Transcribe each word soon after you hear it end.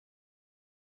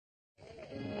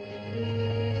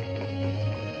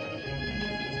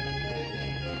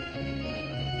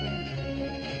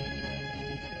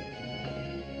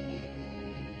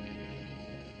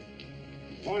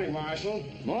Marshal.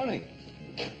 Morning.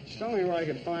 Just tell me where I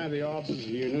can find the offices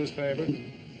of your newspaper.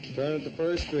 Turn at the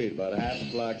first street, about a half a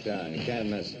block down. You can't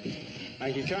miss it.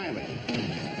 Thank you kindly.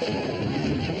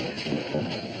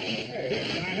 Hey,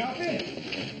 can I help you?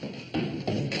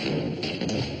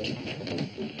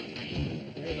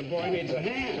 Hey, the boy needs a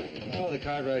hand. Oh, the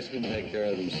Cartwrights can take care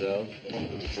of themselves.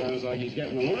 Sounds like he's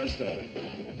getting the worst of it.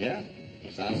 Yeah,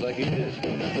 sounds like he is.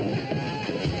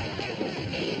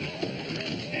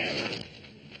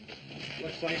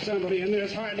 Looks like somebody in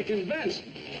there's hard to convince.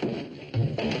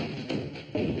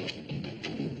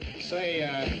 Say,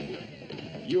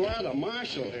 you are the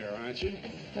marshal here, aren't you?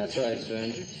 That's right,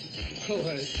 stranger.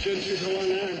 Well, shouldn't you go in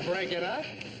there and break it up?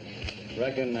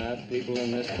 Reckon not. People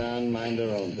in this town mind their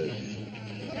own business.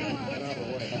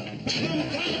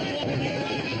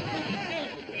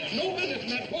 No business in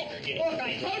that poker game. Look,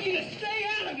 I told you to stay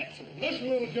out of it. Listen,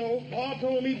 little Joe, Pa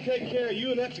told me to take care of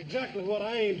you, and that's exactly what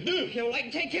I aim to do. Okay, well, I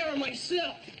can take care of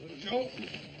myself. Little Joe,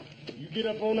 you get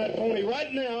up on that pony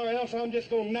right now, or else I'm just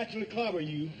going to naturally clobber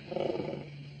you.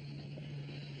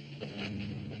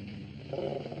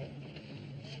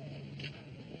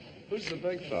 Who's the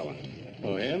big fella?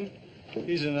 Oh, him?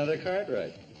 He's another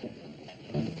Cartwright.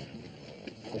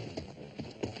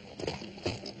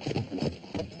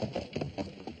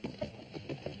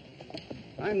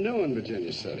 I'm new in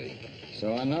Virginia City.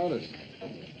 So I noticed.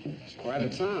 It's quite a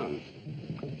town.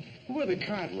 Who are the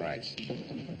Cartwrights?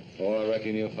 Oh, I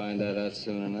reckon you'll find that out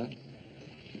soon enough.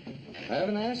 I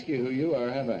haven't asked you who you are,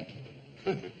 have I?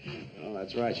 Well,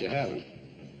 that's right, you haven't.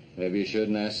 Maybe you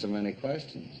shouldn't ask so many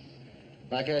questions.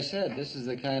 Like I said, this is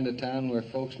the kind of town where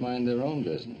folks mind their own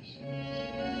business.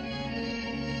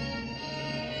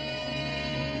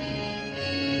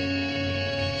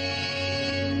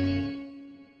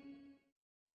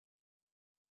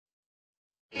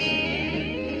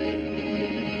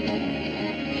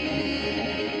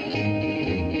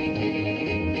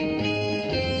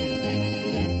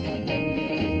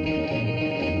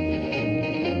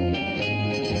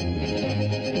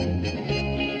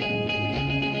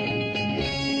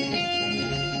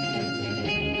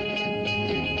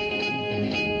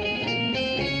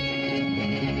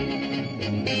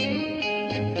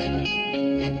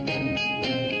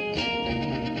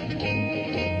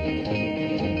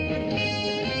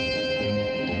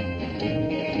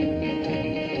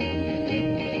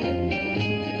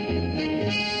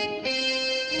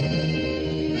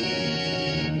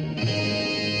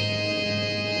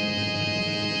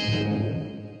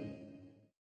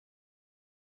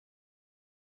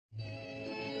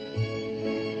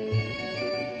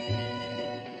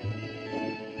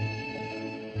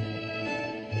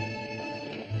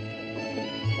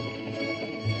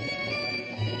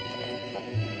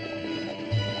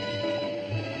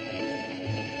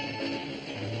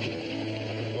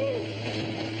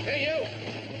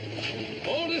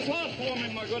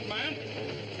 Good man.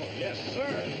 Yes,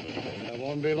 sir. That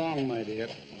won't be long, my dear.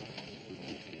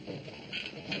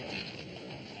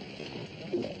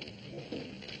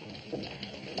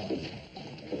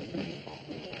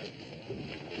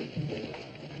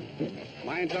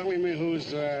 Mind telling me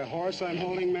whose horse I'm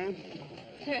holding, ma'am?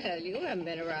 Well, you haven't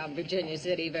been around Virginia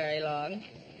City very long.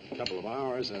 A couple of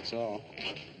hours, that's all.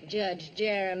 Judge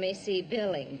Jeremy C.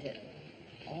 Billington.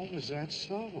 Oh, is that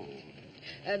so?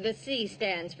 The C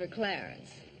stands for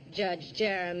Clarence. Judge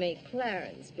Jeremy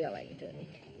Clarence Billington.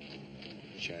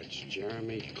 Judge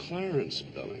Jeremy Clarence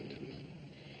Billington.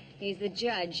 He's the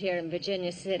judge here in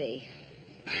Virginia City.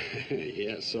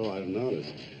 Yes, so I've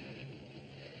noticed.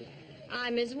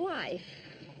 I'm his wife.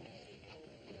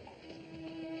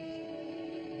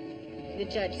 The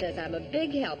judge says I'm a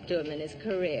big help to him in his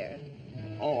career.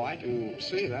 Oh, I can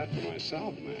see that for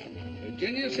myself, ma'am.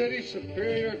 Virginia City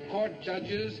Superior Court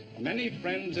judges, many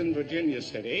friends in Virginia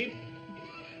City,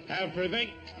 have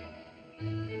prevailed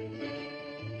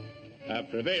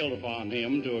upon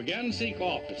him to again seek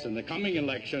office in the coming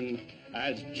election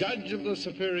as judge of the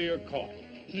Superior Court.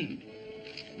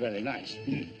 Very nice.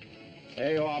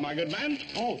 There you are, my good man.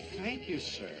 Oh, thank you,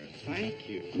 sir. Thank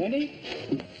you. Many?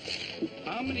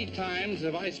 How many times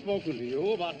have I spoken to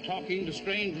you about talking to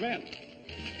strange men?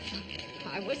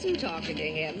 I wasn't talking to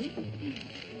him.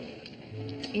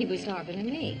 He was talking to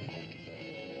me.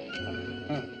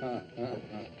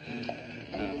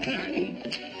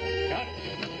 Cut.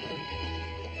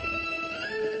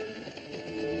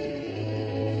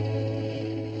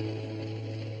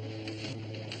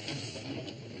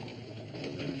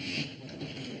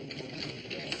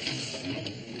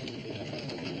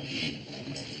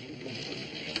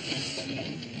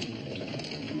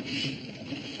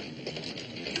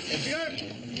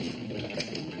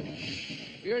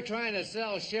 If you're we're trying to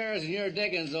sell shares in your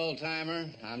diggings, old-timer,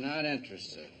 I'm not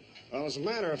interested. Well, as a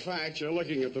matter of fact, you're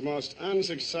looking at the most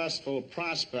unsuccessful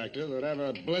prospector that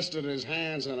ever blistered his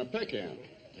hands on a pick-end.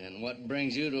 And what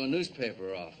brings you to a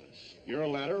newspaper office? Your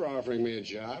letter offering me a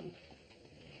job.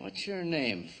 What's your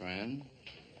name, friend?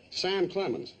 Sam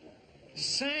Clemens.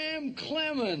 Sam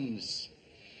Clemens!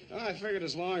 Well, I figured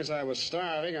as long as I was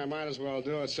starving, I might as well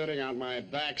do it sitting on my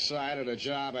backside at a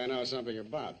job I know something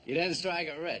about. You didn't strike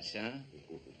it rich, huh?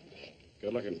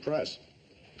 Good-looking press.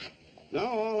 No,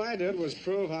 all I did was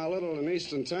prove how little an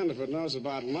Eastern tenderfoot knows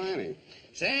about mining.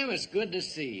 Sam, it's good to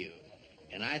see you.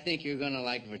 And I think you're going to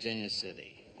like Virginia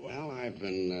City. Well, I've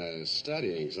been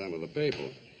studying some of the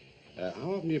people.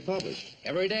 How often do you publish?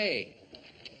 Every day.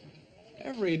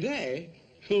 Every day?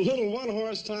 A little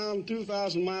one-horse town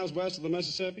 2,000 miles west of the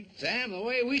Mississippi? Sam, the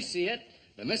way we see it,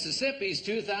 the Mississippi's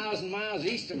 2,000 miles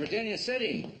east of Virginia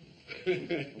City.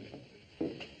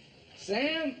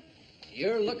 Sam,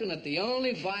 you're looking at the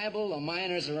only Bible the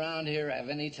miners around here have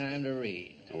any time to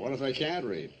read. Well, what if they can't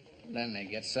read? Then they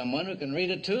get someone who can read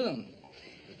it to them.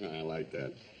 I like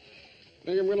that. I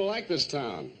think I'm going to like this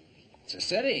town. It's a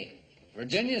city.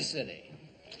 Virginia City.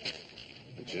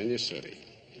 Virginia City.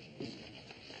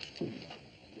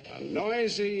 A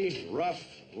noisy, rough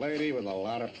lady with a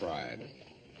lot of pride.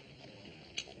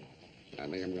 I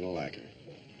think I'm going to like her.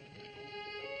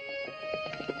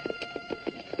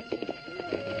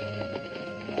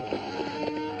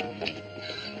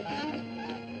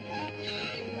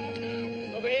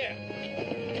 Over here.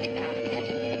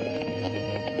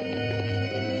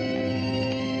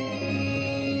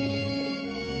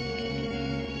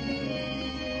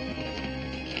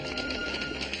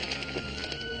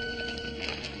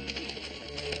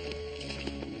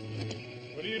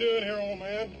 What are you doing here, old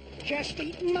man? Just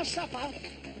eating my supper.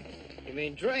 You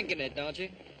mean drinking it, don't you?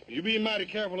 You be mighty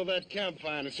careful of that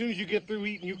campfire, and as soon as you get through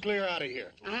eating, you clear out of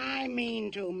here. I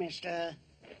mean to, mister.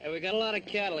 Hey, we got a lot of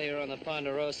cattle here on the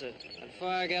Ponderosa. If the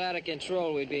fire got out of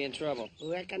control, we'd be in trouble.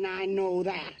 Reckon I know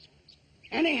that.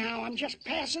 Anyhow, I'm just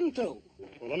passing through.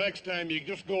 Well, the next time you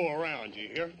just go around, you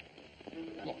hear?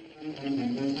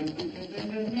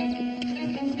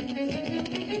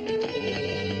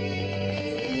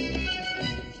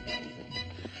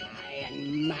 High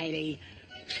and mighty.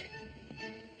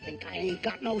 Think I ain't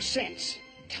got no sense.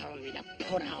 Telling me to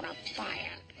put out a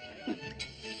fire.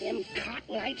 Them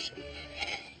cartwrights.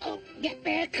 Oh, get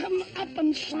their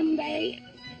comeuppance someday.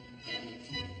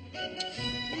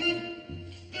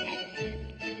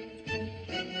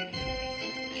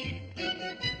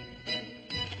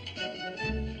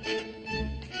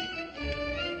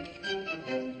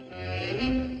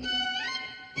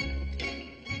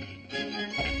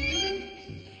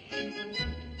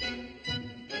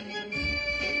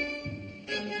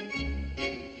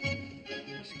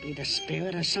 Must be the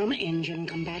spirit of some engine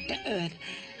come back to Earth.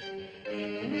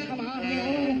 Come on,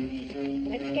 Mule.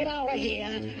 Let's get out of here.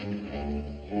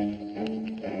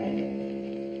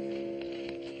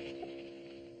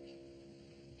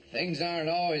 Things aren't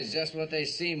always just what they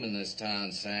seem in this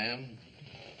town, Sam.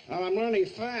 Well, I'm learning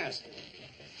fast.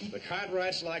 The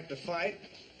Cartwrights like to fight.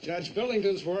 Judge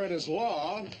Billington's word is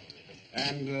law.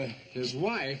 And his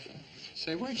wife...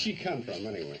 Say, where'd she come from,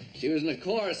 anyway? She was in the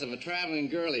chorus of a traveling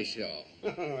girly show.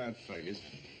 Oh, that figures.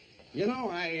 You know,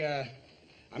 I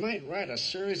might write a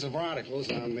series of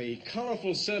articles on the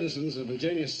colorful citizens of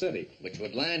Virginia City. Which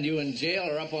would land you in jail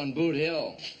or up on Boot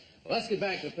Hill. Well, let's get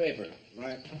back to the paper.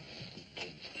 Right.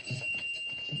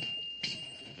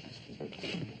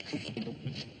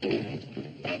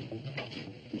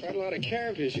 Quite a lot of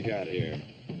characters you got here.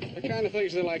 What kind of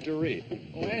things they like to read?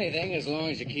 Well, anything, as long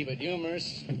as you keep it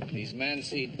humorous. These men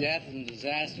see death and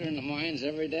disaster in the mines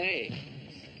every day.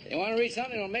 They want to read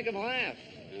something that'll make them laugh.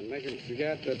 And make them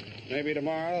forget that maybe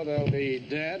tomorrow they'll be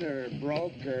dead or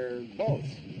broke or both.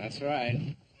 That's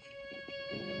right.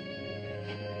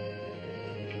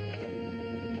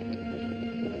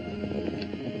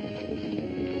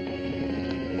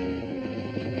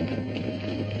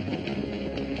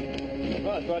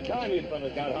 Well, it's what time you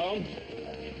fellas got home.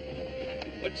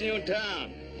 What's new in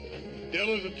town?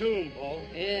 Still as a tomb, Paul.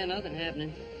 Yeah, nothing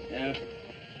happening. Yeah.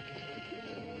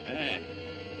 Hey.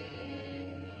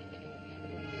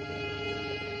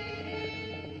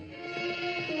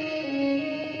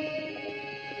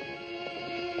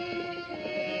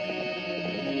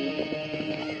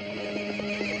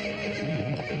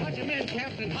 Bunch of men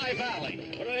camped in High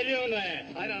Valley. What are they doing there?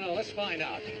 I don't know. Let's find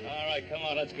out. All right, come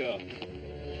on, let's go.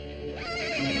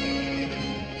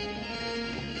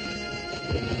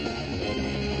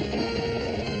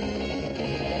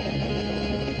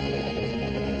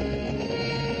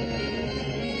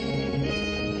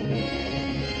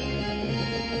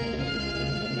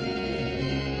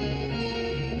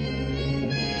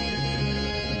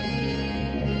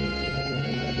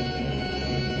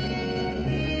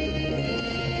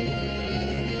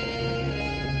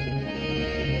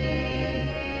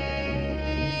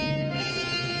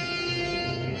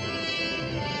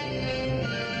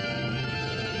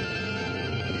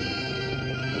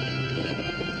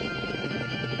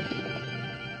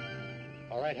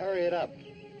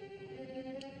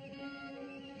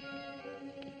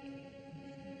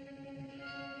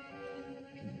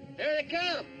 Here they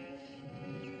come.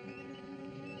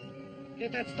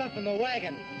 Get that stuff in the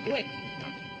wagon, quick.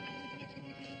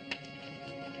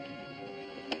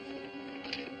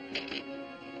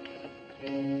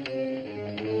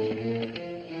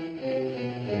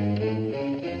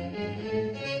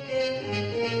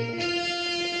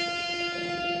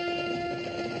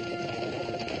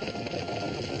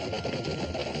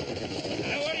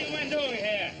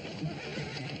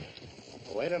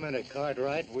 Wait a minute,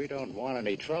 Cartwright. We don't want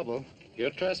any trouble. You're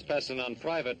trespassing on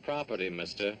private property,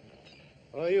 mister.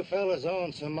 Well, you fellas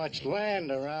own so much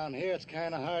land around here, it's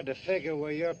kind of hard to figure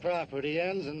where your property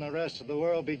ends and the rest of the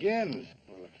world begins.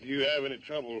 Well, if you have any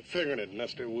trouble figuring it,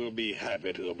 mister, we'll be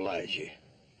happy to oblige you.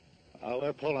 Oh,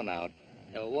 we're pulling out.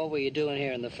 What were you doing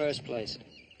here in the first place?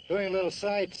 Doing a little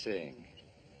sightseeing.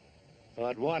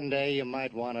 Thought one day you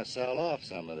might want to sell off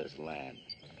some of this land.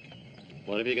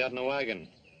 What have you got in the wagon?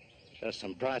 Just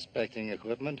some prospecting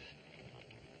equipment.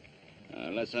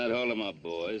 Let's not hold them up,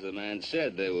 boys. The man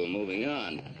said they were moving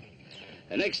on.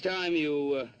 The next time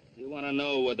you want to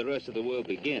know where the rest of the world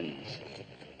begins,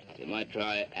 you might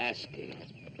try asking.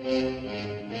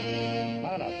 Come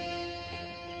on up.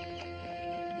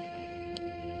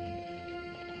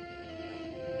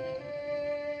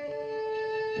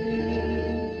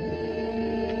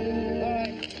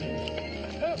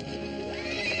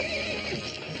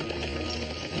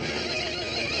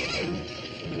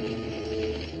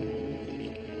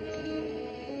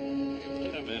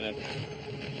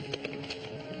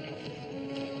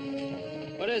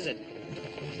 What is it?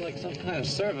 It's like some kind of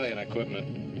surveying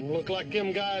equipment. Look like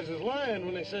them guys was lying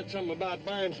when they said something about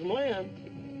buying some land.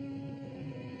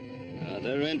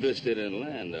 They're interested in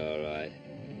land, all right.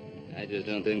 I just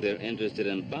don't think they're interested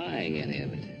in buying any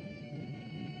of it.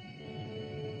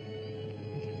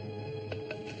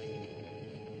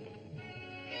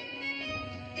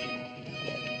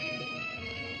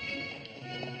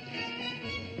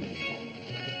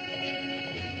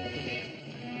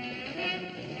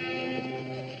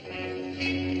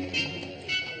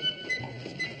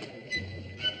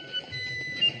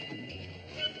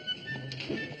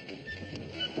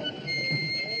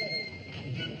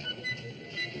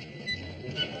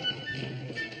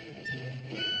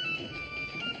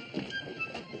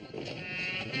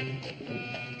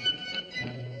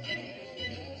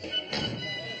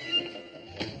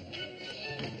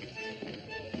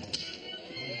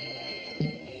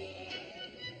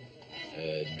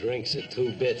 Drinks at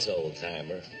 2 bits,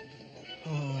 old-timer.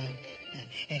 Oh,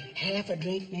 half a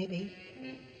drink, maybe?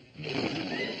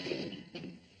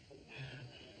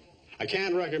 I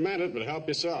can't recommend it, but help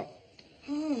yourself.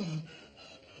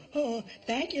 Oh,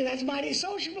 thank you. That's mighty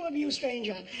sociable of you,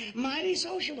 stranger. Mighty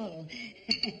sociable.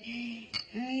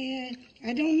 I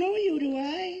don't know you, do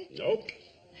I? Nope.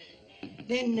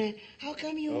 Then how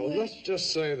come you... Well, let's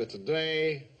just say that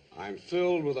today I'm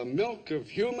filled with the milk of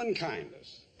human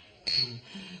kindness.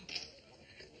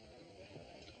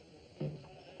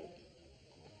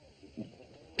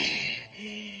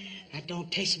 That don't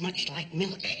taste much like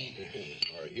milk.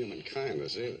 Or human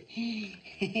kindness, either.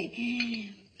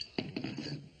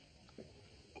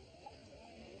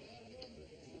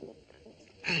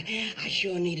 I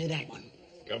sure needed that one.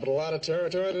 Covered a lot of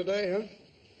territory today, huh?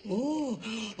 Oh,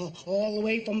 all the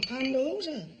way from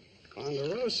Ponderosa.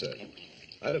 Ponderosa?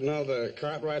 I didn't know the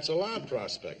Cartwrights allowed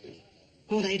prospecting.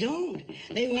 Oh, they don't.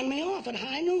 They run me off at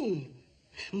high noon.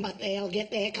 But they'll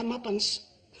get their comeuppance.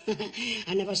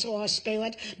 I never saw a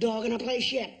spirit dog in a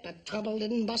place yet that trouble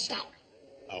didn't bust out.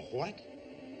 A what?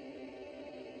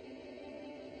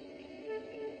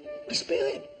 A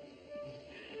spirit.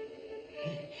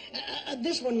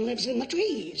 This one lives in the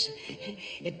trees.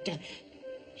 It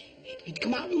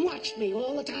come out and watched me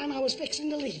all the time I was fixing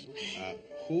to leave.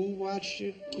 Who watched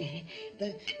you?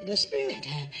 The spirit.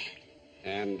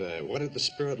 And what did the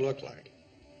spirit look like?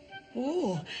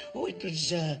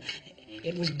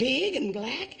 It was big and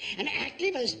black and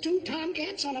active as 2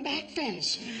 tomcats on a back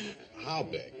fence. How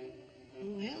big?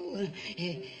 Well,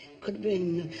 could have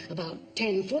been about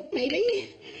 10 foot,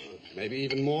 maybe. Maybe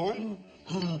even more?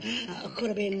 Could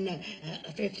have been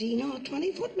 15 or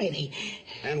 20 foot, maybe.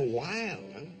 And wild,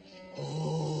 huh?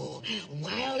 Oh,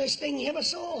 wildest thing you ever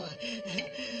saw.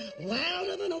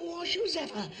 Wilder than a horseshoe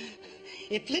zephyr.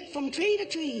 It flit from tree to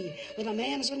tree with a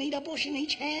manzanita bush in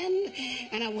each hand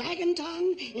and a wagon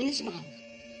tongue in his mouth.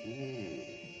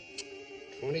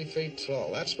 20 feet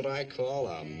tall. That's what I call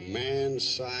a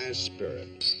man-sized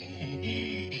spirit.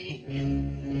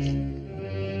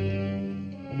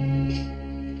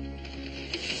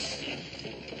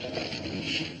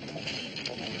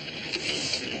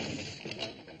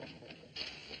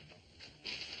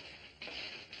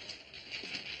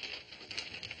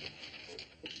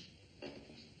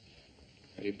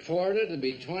 Reported to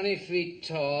be 20 feet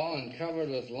tall and covered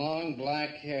with long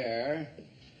black hair.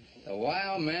 The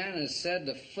wild man is said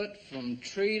to flit from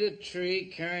tree to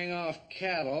tree carrying off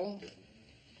cattle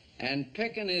and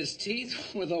picking his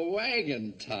teeth with a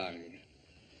wagon tongue.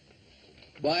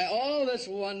 By all that's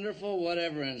wonderful,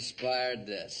 whatever inspired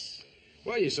this?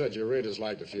 Well, you said your readers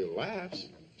liked a few laughs.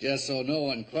 Just so no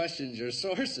one questions your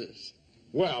sources.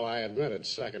 Well, I admit it's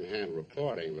second-hand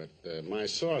reporting, but my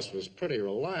source was pretty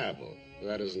reliable.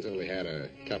 That is until he had a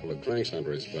couple of drinks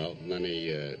under his belt, and then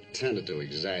he tended to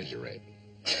exaggerate.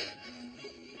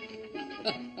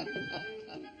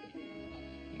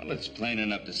 Well, it's plain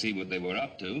enough to see what they were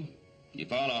up to. You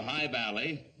follow High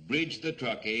Valley, bridge the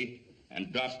Truckee,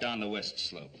 and drop down the west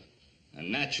slope. A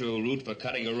natural route for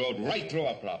cutting a road right through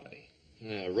our property.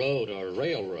 Road or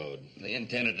railroad? They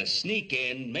intended to sneak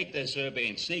in, make their survey,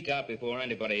 and sneak out before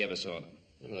anybody ever saw them.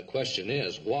 Well, the question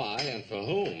is, why and for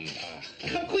whom?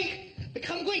 Come quick!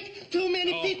 Come quick! Too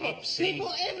many people! Upsing.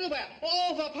 People everywhere!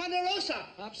 All over Ponderosa!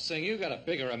 Upsing, you got a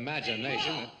bigger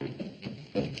imagination.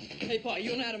 Hey, Pa,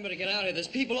 you and Adam better get out of here. There's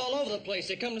people all over the place.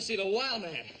 They come to see the wild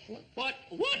man. What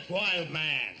wild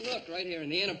man? Look, right here in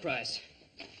the Enterprise.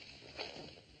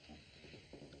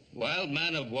 Wild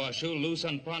man of Washoe, loose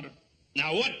on Ponderosa.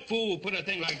 Now, what fool put a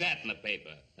thing like that in the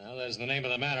paper? Well, there's the name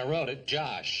of the man who wrote it,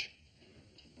 Josh.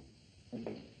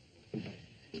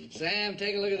 Sam,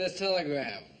 take a look at this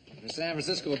telegram. The San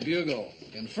Francisco Bugle.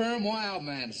 Confirm wild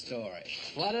man story.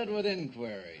 Flooded with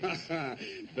inquiries.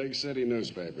 Big city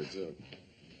newspaper, too.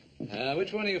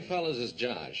 Which one of you fellows is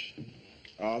Josh?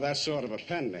 Oh, that's sort of a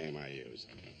pen name I use.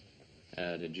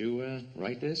 Did you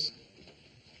write this?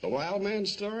 The Wild Man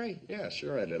story? Yeah,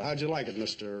 sure I did. How'd you like it,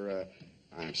 Mr.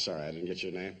 I'm sorry, I didn't get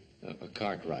your name.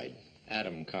 Cartwright.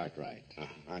 Adam Cartwright.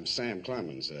 I'm Sam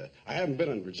Clemens. I haven't been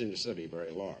in Virginia City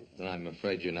very long. Then I'm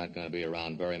afraid you're not going to be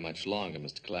around very much longer,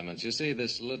 Mr. Clemens. You see,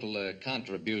 this little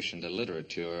contribution to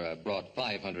literature brought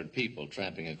 500 people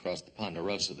tramping across the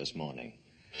Ponderosa this morning.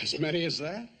 As many as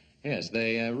that? Yes,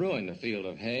 they ruined the field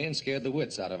of hay and scared the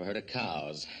wits out of a herd of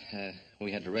cows.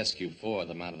 We had to rescue 4 of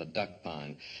them out of the duck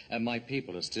pond. My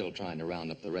people are still trying to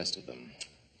round up the rest of them.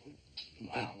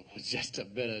 Well, it was just a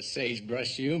bit of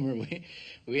sagebrush humor.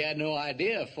 We had no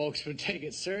idea folks would take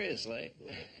it seriously.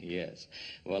 Yes.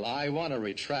 Well, I want a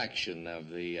retraction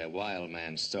of the wild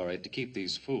man story to keep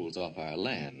these fools off our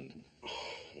land. Oh,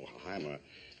 well,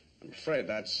 I'm afraid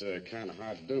that's kind of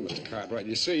hard to do, Mr. Cartwright.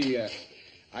 You see,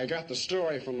 I got the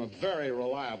story from a very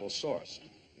reliable source.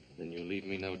 Then you leave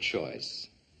me no choice.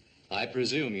 I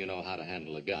presume you know how to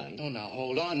handle a gun. Oh, now,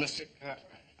 hold on, Mr.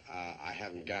 Cartwright. I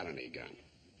haven't got any gun.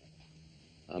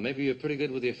 Maybe you're pretty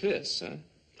good with your fists, huh?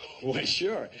 Well,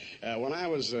 sure. When I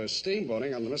was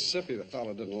steamboating on the Mississippi, the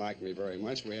fellow didn't like me very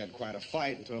much. We had quite a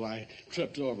fight until I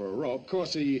tripped over a rope. Of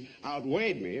course, he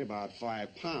outweighed me about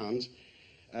 5 pounds.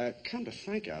 Come to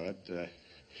think of it,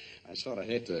 I sort of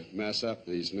hate to mess up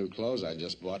these new clothes I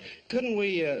just bought. Couldn't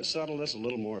we settle this a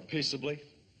little more peaceably?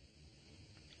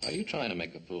 Are you trying to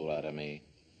make a fool out of me?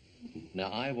 Now,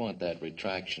 I want that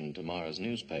retraction in tomorrow's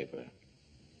newspaper.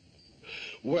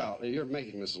 Well, you're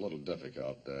making this a little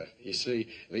difficult. You see,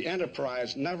 the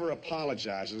Enterprise never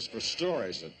apologizes for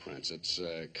stories it prints. It's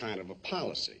kind of a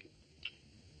policy.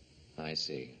 I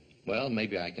see. Well,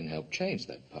 maybe I can help change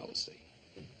that policy.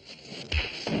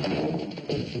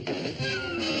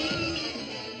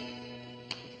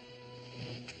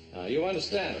 You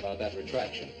understand about that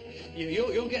retraction?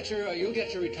 You'll get your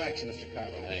retraction, Mr.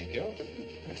 Cartwright. Thank you.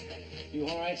 You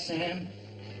all right, Sam?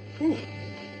 Whew.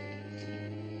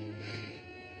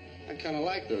 I kind of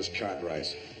like those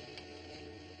Cartwrights.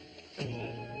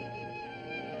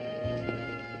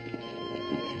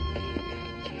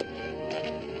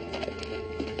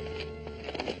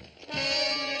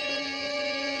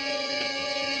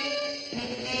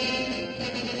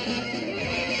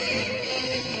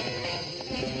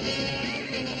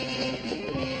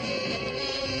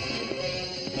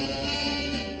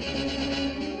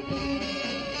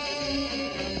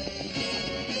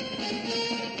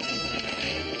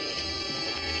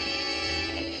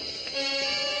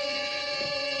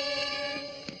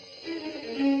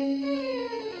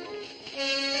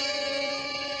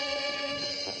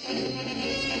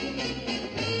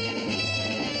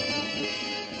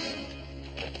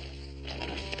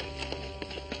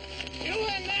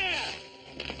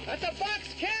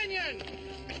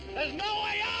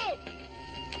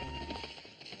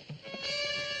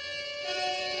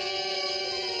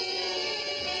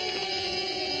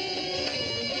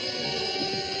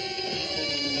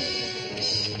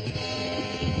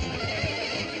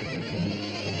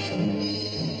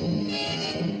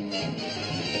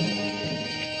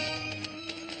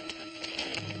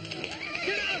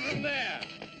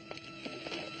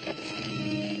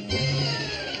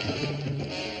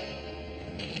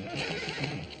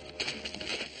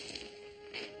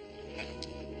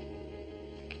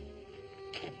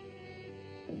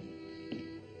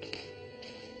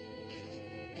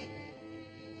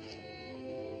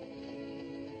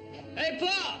 Hey,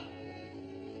 Pa!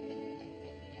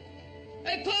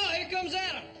 Hey, Pa, here comes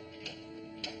Adam.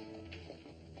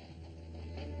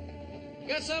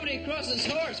 Got somebody across his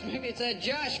horse. Maybe it's that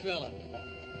Josh fella.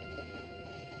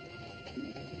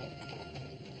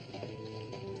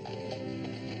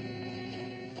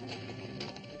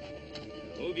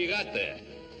 Who have you got there?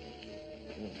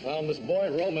 Found this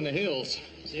boy roaming the hills.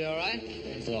 Is he all right?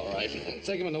 He's all right.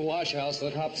 Take him in the wash house.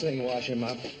 Let Hop Sing wash him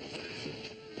up.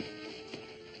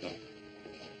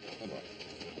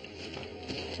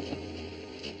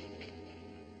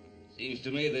 Seems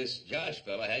to me this Josh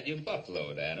fella had you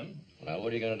buffaloed, Adam. Well,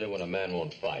 what are you going to do when a man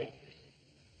won't fight?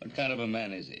 What kind of a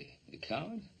man is he? A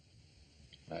coward?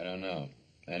 I don't know.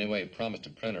 Anyway, he promised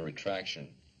to print a retraction.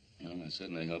 Well, I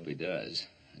certainly hope he does.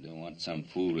 I don't want some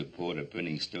fool reporter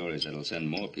printing stories that'll send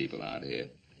more people out here.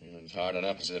 It's hard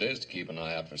enough as it is to keep an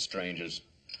eye out for strangers.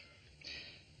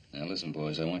 Now, listen,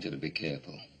 boys, I want you to be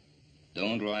careful.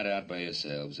 Don't ride out by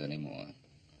yourselves anymore.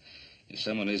 If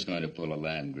someone is going to pull a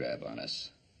land grab on us,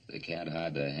 they can't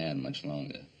hide their hand much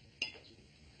longer.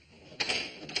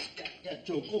 日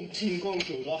做工天光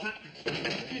做到黑，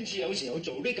跟住有時候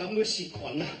做啲咁嘅事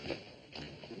群啊，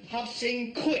合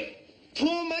成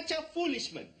quit。Too much of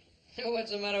foolishman.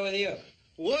 What's the matter with you?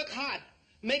 Work hard,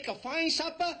 make a fine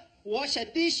supper, wash a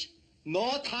dish.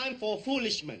 No time for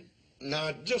foolishman.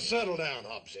 Now, just settle down,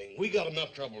 Hop Sing. We got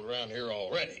enough trouble around here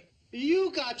already.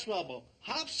 You got trouble.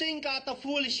 Hop Sing got the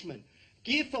foolishman.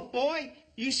 Give a boy,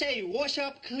 you say wash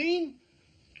up clean?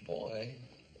 Boy?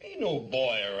 Ain't no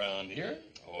boy around here.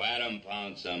 Oh, Adam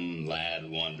found some lad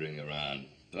wandering around.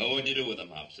 Well, what'd you do with him,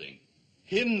 Hop Sing?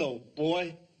 Him no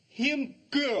boy. Him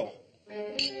girl.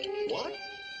 What?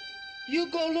 You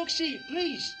go look see,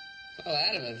 please. Well,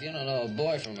 Adam, if you don't know a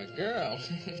boy from a girl...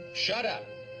 Shut up.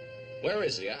 Where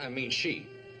is he? I mean, she.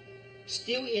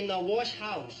 Still in the wash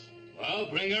house. Well,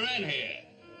 bring her in here.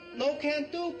 No can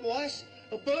do, boss.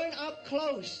 Burn up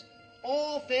clothes.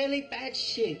 All very bad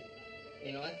shape.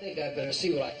 You know, I think I better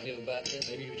see what I can do about this.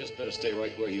 Maybe you just better stay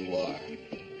right where you are.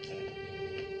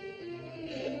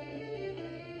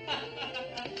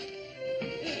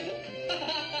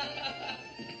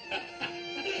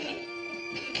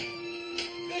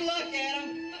 Good luck,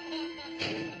 Adam.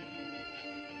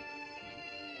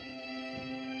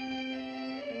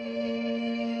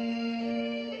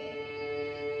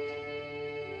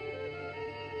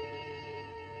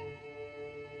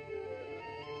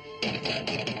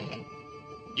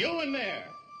 You in there.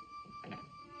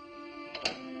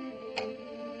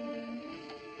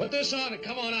 Put this on and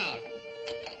come on out.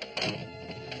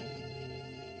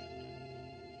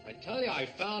 I tell you, I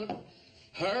found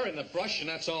her in the brush, and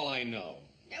that's all I know.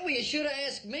 Yeah, well, you should have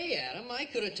asked me, Adam. I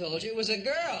could have told you it was a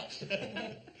girl.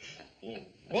 Well,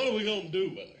 what are we going to do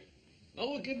with her?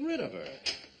 Oh, we'll get rid of her.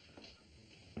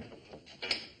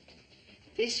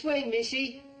 This way,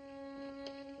 Missy.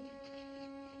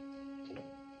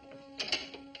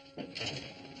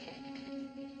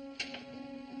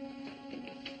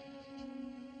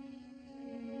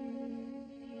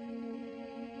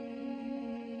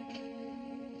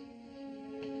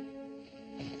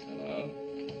 Hello?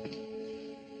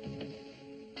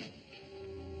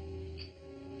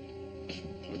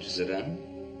 Won't you sit down?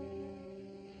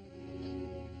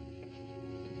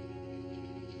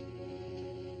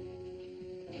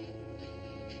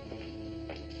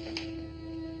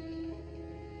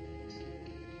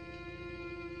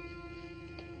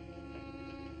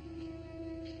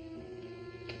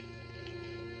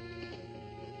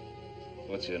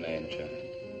 What's your name, child?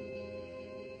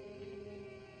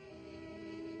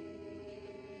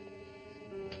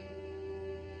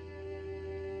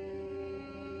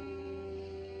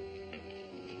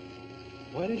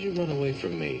 Why did you run away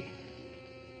from me?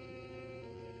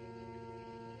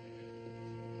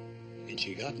 Ain't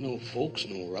you got no folks,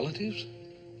 no relatives?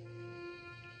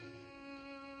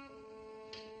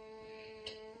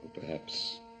 Well,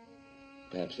 perhaps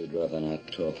you'd rather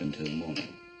not talk until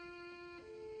morning.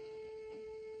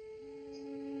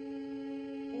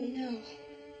 No.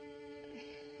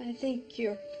 I think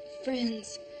you're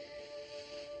friends.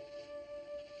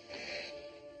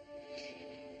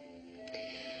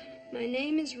 My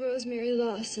name is Rosemary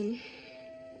Lawson.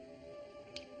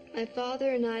 My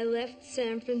father and I left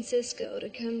San Francisco to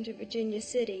come to Virginia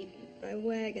City by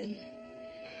wagon.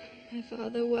 My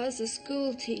father was a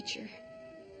school teacher,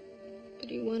 but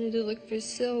he wanted to look for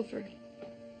silver.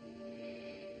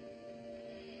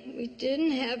 We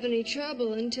didn't have any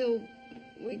trouble until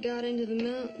we got into the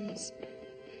mountains.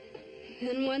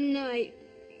 And one night,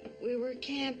 we were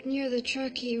camped near the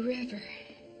Truckee River.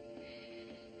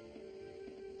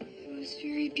 It was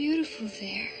very beautiful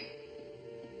there.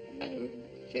 We were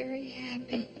very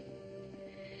happy.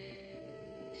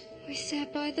 We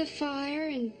sat by the fire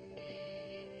and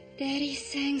Daddy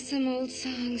sang some old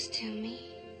songs to me.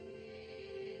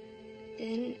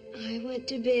 Then I went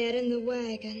to bed in the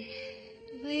wagon.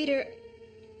 Later,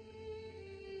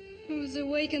 I was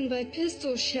awakened by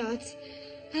pistol shots.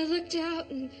 I looked out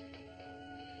and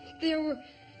there were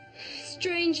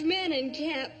strange men in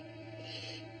camp.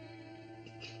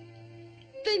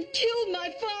 They've killed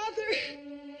my father.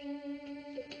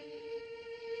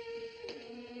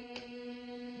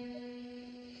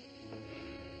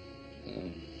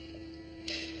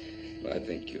 I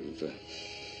think you've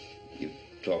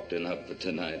talked enough for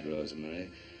tonight, Rosemary.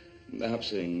 Perhaps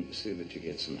see that you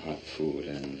get some hot food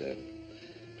and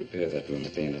prepare that room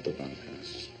at the end of the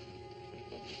bunkhouse.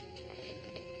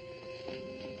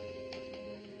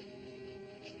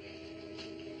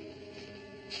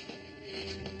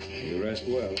 You rest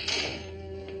well.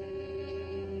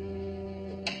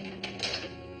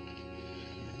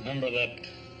 Remember that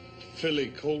filly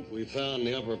colt we found in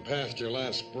the upper pasture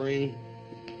last spring?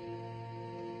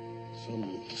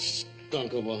 Some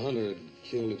skunk of a hunter had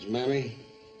killed its mammy.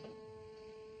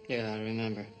 Yeah, I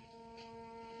remember.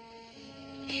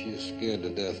 She was scared to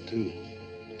death, too.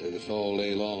 Took us all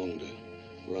day long to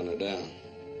run her down.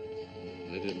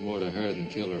 They did more to her than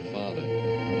kill her father.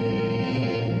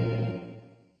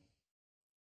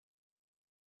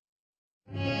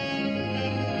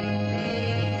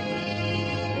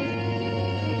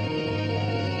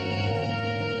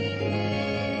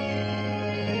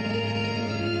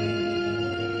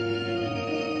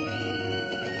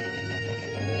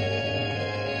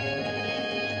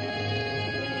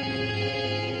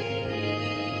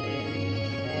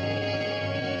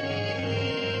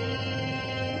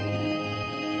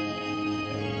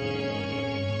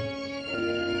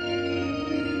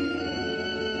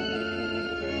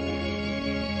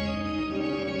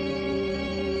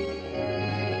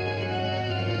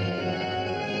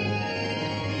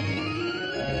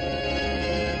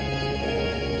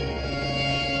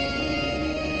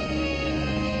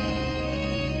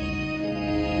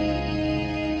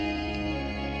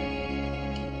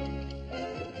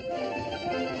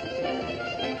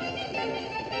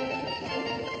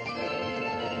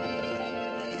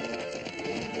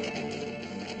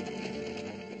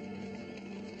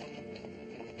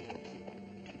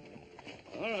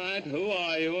 Who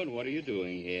are you and what are you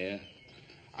doing here?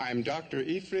 I'm Dr.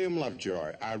 Ephraim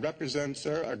Lovejoy. I represent,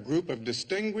 sir, a group of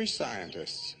distinguished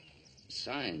scientists.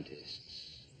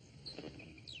 Scientists?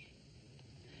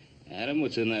 Adam,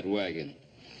 what's in that wagon?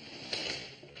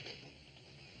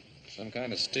 Some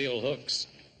kind of steel hooks.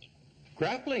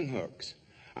 Grappling hooks.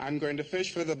 I'm going to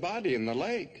fish for the body in the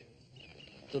lake.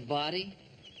 The body?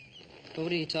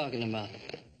 What are you talking about?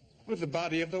 With the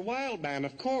body of the wild man,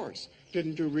 of course.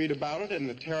 Didn't you read about it in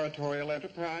the Territorial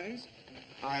Enterprise?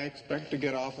 I expect to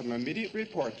get off an immediate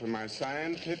report to my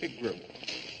scientific group.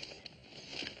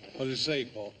 What does it say,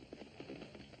 Paul?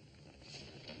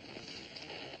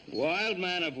 Wild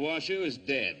man of Washoe is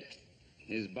dead.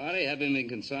 His body having been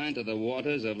consigned to the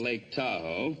waters of Lake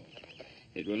Tahoe,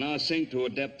 it will now sink to a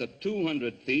depth of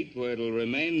 200 feet where it will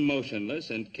remain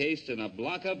motionless, encased in a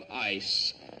block of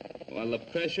ice, while the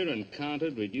pressure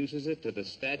encountered reduces it to the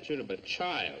stature of a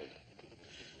child.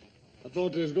 I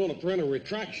thought they was going to print a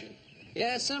retraction.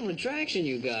 Yeah, it's some retraction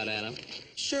you got, Adam.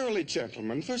 Surely,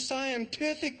 gentlemen, for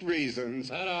scientific reasons.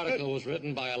 That article was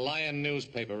written by a Lion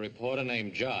newspaper reporter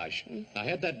named Josh. Now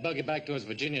head that buggy back to his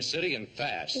Virginia City and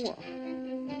fast. And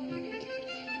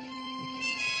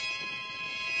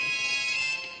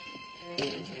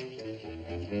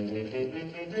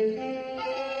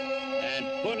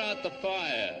put out the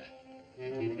fire.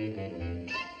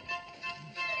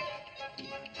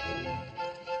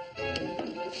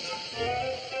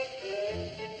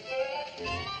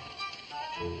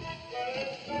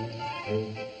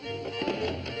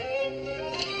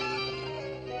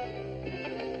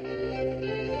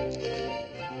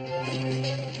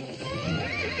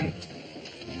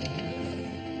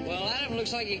 Well, Adam,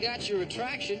 looks like you got your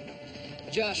retraction.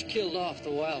 Josh killed off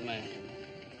the wild man.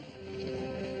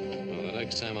 Well, the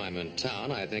next time I'm in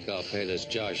town, I think I'll pay this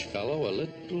Josh fellow a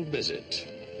little visit.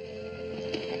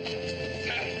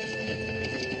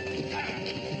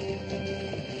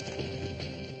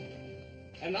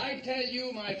 And I tell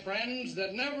you, my friends,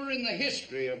 that never in the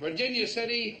history of Virginia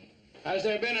City has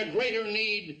there been a greater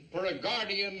need for a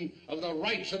guardian of the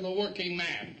rights of the working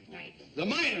man. The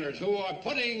miners who are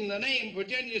putting the name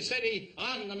Virginia City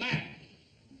on the map.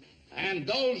 And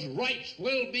those rights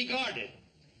will be guarded.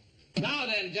 Now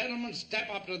then, gentlemen, step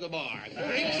up to the bar.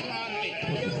 Drinks on me.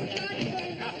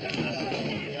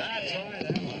 That's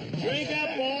right. Drink up,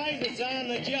 boys. It's on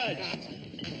the judge.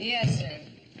 Yes, sir.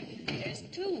 There's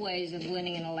two ways of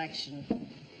winning an election.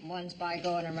 One's by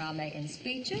going around making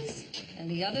speeches, and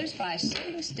the other's by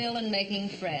sitting still and making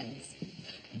friends.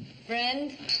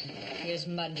 Friend, here's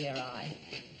mud to your eye.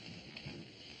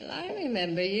 Well, I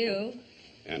remember you.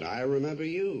 And I remember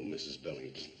you, Mrs.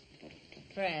 Billington.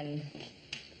 Friend,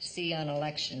 see you on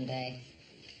election day.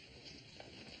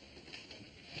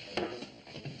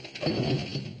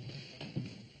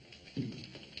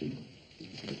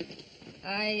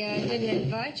 I didn't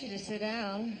invite you to sit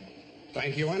down.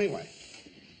 Thank you anyway.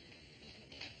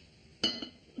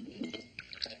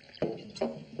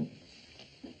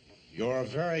 You're a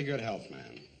very good health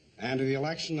man. And to the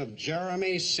election of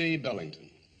Jeremy C. Billington.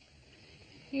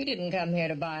 You didn't come here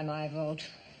to buy my vote.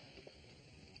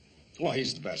 Well,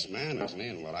 he's the best man, isn't he?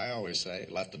 And what I always say,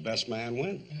 let the best man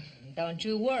win. Don't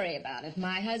you worry about it.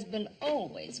 My husband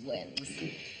always wins.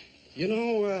 You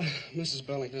know, Mrs.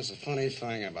 Billington, it's a funny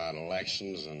thing about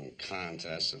elections and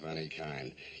contests of any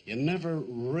kind. You never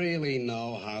really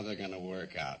know how they're going to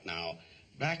work out. Now,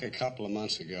 back a couple of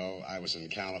months ago, I was in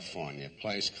California, a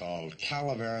place called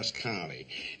Calaveras County.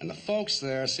 And the folks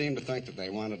there seemed to think that they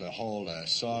wanted to hold a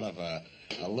sort of a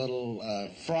little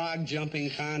frog jumping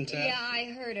contest. Yeah,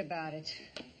 I heard about it.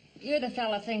 You're the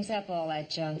fella thinks up all that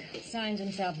junk. Signs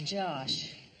himself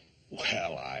Josh.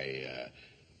 Well, I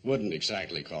wouldn't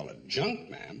exactly call it junk,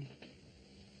 ma'am.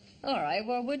 All right,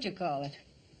 what would you call it?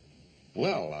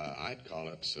 Well, I'd call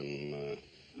it some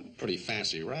pretty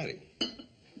fancy writing.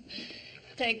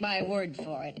 Take my word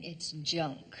for it. It's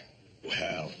junk.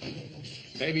 Well,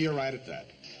 maybe you're right at that.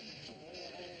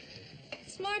 A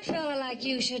smart fella like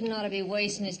you shouldn't ought to be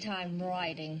wasting his time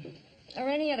writing. Or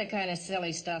any other kind of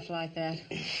silly stuff like that.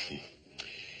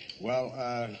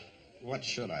 Well, what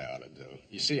should I ought to do?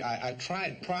 You see, I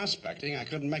tried prospecting. I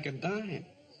couldn't make a dime.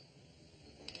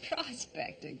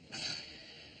 Prospecting?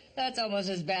 That's almost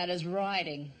as bad as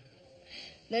writing.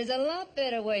 There's a lot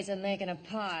better ways of making a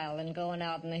pile than going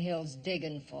out in the hills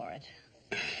digging for it.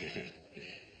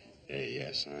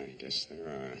 Yes, I guess there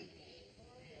are.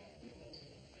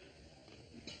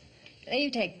 Now,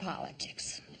 you take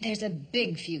politics. There's a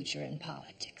big future in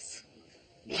politics.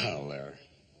 Well,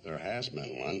 there has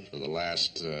been one for the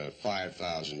last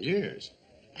 5,000 years.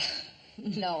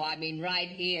 No, I mean right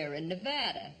here in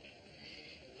Nevada.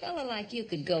 A fella like you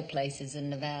could go places in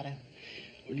Nevada.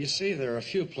 Well, you see, there are a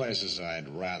few places I'd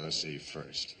rather see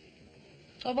first.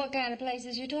 Well, what kind of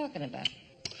places you talking about?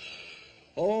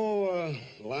 Oh,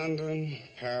 London,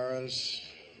 Paris,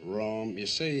 Rome. You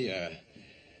see,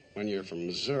 when you're from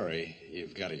Missouri,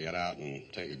 you've got to get out and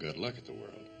take a good look at the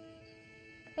world.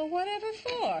 Well, whatever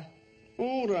for?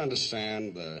 Oh, to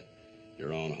understand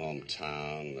your own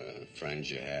hometown, the friends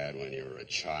you had when you were a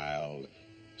child,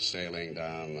 sailing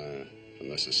down the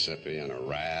Mississippi in a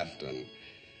raft, and,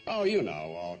 oh, you know,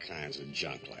 all kinds of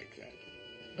junk like that.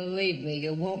 Believe me,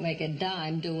 you won't make a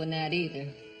dime doing that either.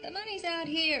 The money's out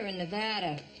here in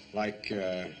Nevada. Like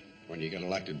when you get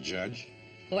elected judge?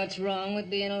 What's wrong with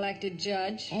being elected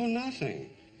judge? Oh, nothing,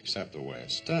 except the way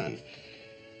it's done.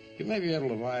 You may be able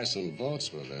to buy some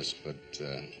votes with this, but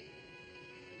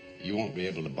you won't be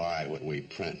able to buy what we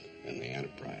print in the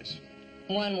Enterprise.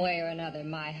 One way or another,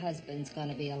 my husband's going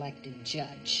to be elected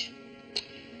judge.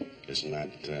 Isn't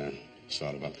that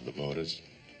sort of up to the voters?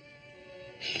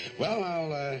 Well,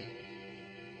 I'll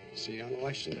see you on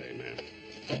Election Day, ma'am.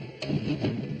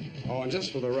 Oh, and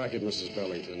just for the record, Mrs.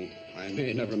 Billington, I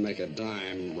may never make a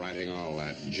dime writing all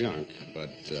that junk, but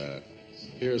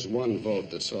here's one vote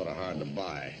that's sort of hard to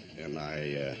buy, and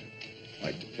I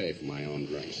like to pay for my own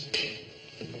drinks.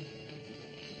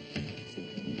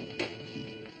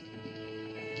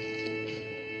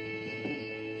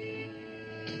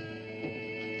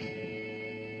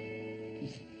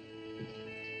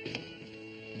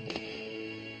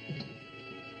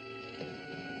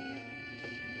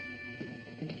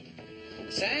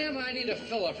 Sam, I need a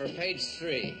filler for page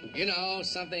 3. You know,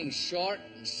 something short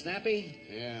and snappy.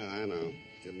 Yeah, I know.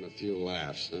 Give him a few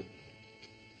laughs, huh?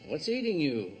 What's eating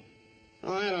you?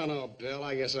 Oh, I don't know, Bill.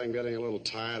 I guess I'm getting a little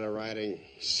tired of writing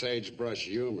sagebrush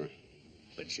humor.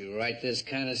 But you write this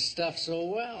kind of stuff so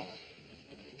well.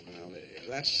 Well,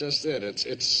 that's just it.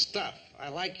 It's stuff. I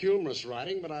like humorous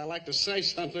writing, but I like to say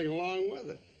something along with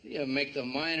it. You make the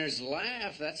miners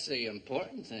laugh. That's the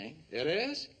important thing. It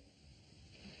is?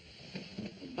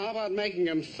 How about making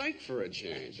them think for a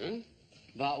change, huh?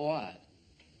 About what?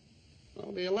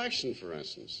 Well, the election, for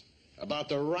instance. About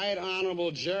the Right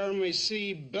Honorable Jeremy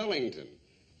C. Billington.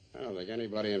 I don't think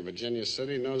anybody in Virginia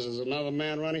City knows there's another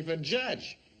man running for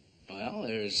judge. Well,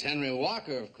 there's Henry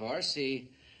Walker, of course.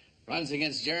 He runs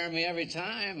against Jeremy every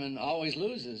time and always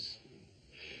loses.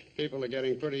 People are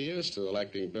getting pretty used to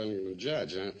electing Billington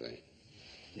judge, aren't they?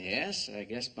 Yes, I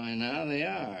guess by now they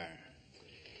are.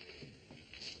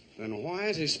 Then why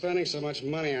is he spending so much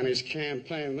money on his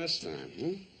campaign this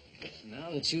time,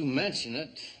 Now that you mention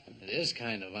it, it is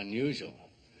kind of unusual.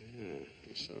 Yeah,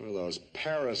 so are those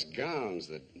Paris gowns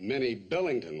that Minnie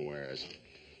Billington wears.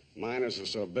 Miners are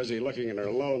so busy looking at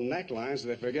her low necklines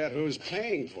they forget who's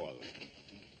paying for them.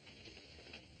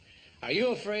 Are you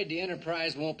afraid the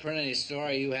Enterprise won't print any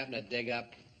story you happen to dig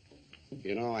up?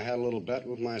 You know, I had a little bet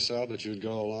with myself that you'd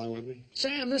go along with me.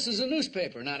 Sam, this is a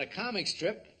newspaper, not a comic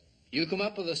strip. You come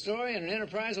up with a story and an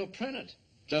Enterprise will print it.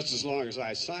 Just as long as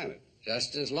I sign it.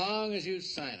 Just as long as you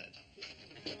sign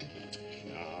it.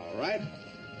 All right.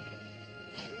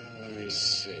 Let me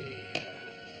see.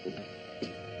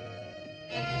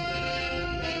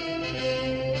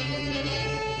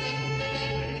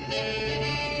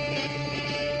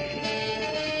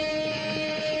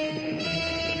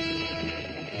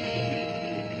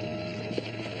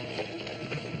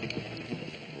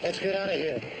 Let's get out of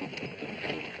here.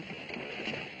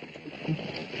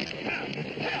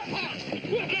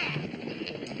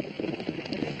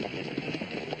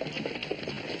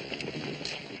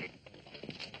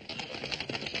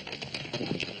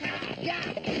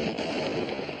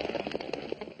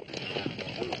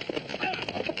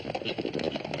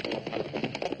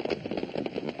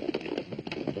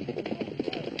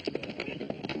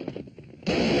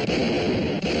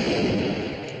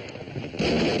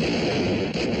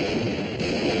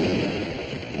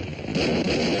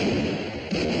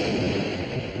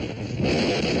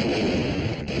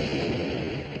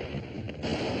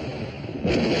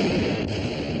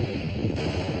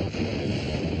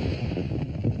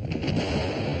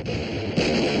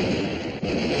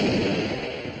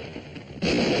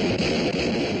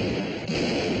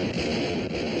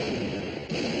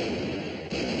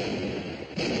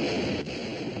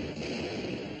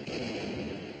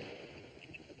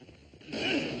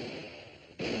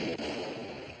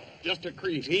 Just a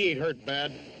crease. He ain't hurt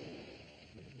bad.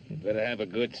 You better have a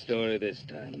good story this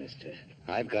time, mister.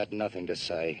 I've got nothing to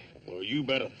say. Well, you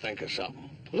better think of something.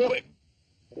 Quick!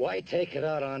 Why take it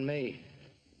out on me?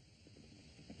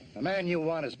 The man you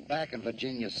want is back in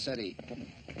Virginia City.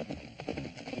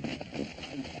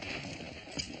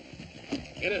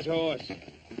 Get his horse.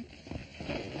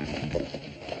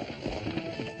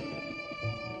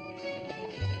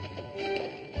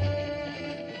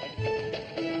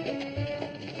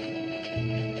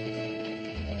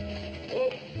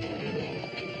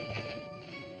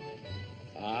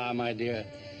 My dear,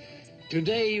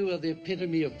 today you are the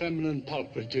epitome of feminine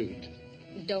pulchritude.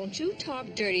 Don't you talk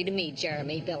dirty to me,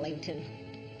 Jeremy Billington.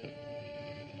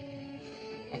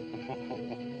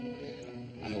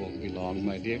 I won't be long,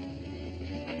 my dear.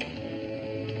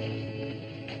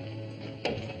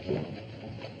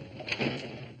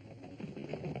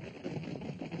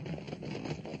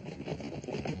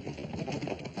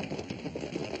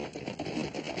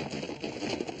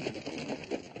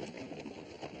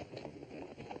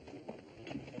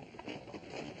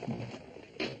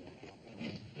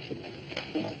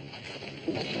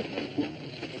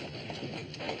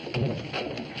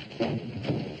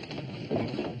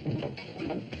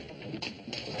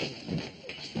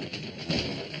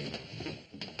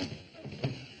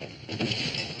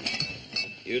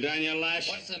 You done your lash?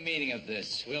 What's the meaning of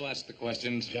this? We'll ask the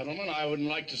questions. Gentlemen, I wouldn't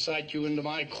like to cite you into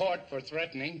my court for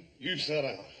threatening. You set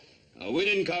out. We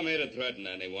didn't come here to threaten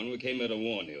anyone. We came here to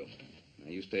warn you.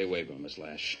 Now, you stay away from us,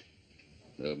 Lash.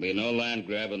 There'll be no land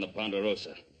grab in the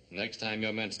Ponderosa. Next time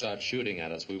your men start shooting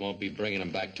at us, we won't be bringing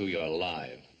them back to you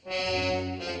alive.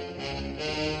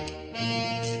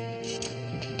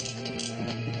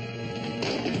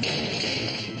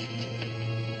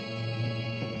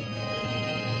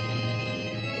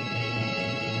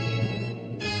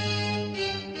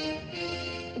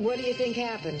 What do you think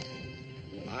happened?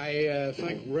 I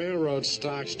think railroad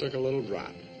stocks took a little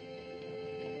drop.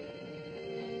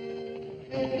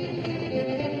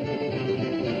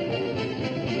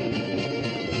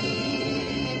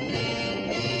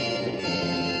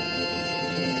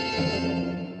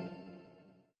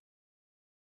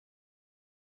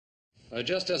 It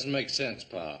just doesn't make sense,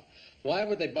 Pa. Why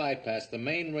would they bypass the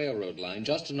main railroad line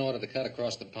just in order to cut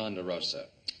across the Ponderosa?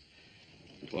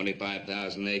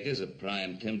 25,000 acres of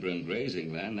prime timber and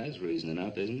grazing land, that's reason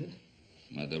enough, isn't it?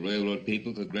 Well, the railroad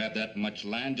people could grab that much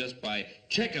land just by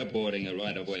checkerboarding a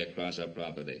right-of-way across our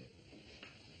property.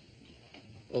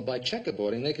 Well, by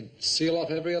checkerboarding, they could seal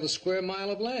off every other square mile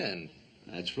of land.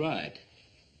 That's right.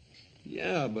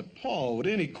 Yeah, but Paul, would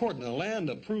any court in the land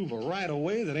approve a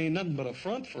right-of-way that ain't nothing but a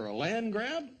front for a land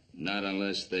grab? Not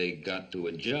unless they got to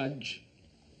a judge.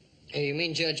 Hey, you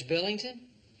mean Judge Billington?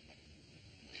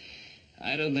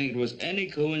 I don't think it was any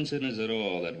coincidence at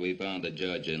all that we found the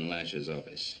judge in Lash's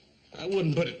office. I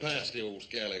wouldn't put it past the old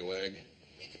scallywag.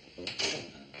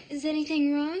 Is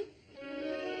anything wrong?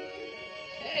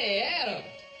 Hey, Adam.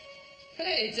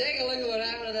 Hey, take a look at what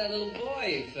happened to that little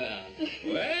boy you found.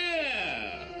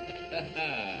 Well.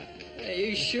 Hey,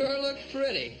 you sure look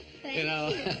pretty. You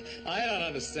know, I don't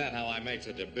understand how I make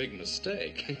such a big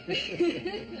mistake.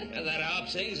 And that Hop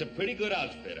Singh's a pretty good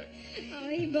outfitter. Oh,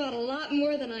 he bought a lot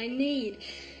more than I need.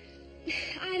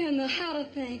 I don't know how to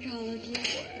thank all of you.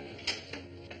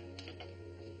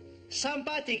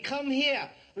 Somebody come here.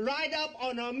 Ride up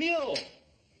on a mule.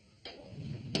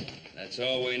 That's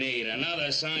all we need,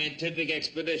 another scientific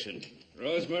expedition.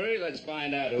 Rosemary, let's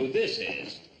find out who this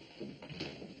is.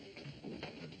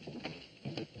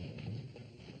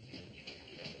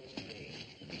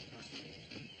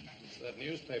 That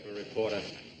newspaper reporter.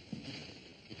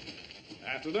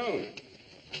 Afternoon.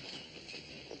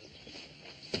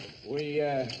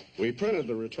 We printed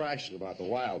the retraction about the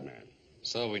wild man.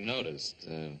 So we noticed.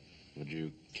 Would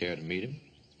you care to meet him?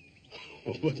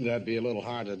 Wouldn't that be a little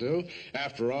hard to do?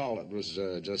 After all, it was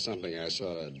just something I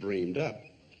sort of dreamed up.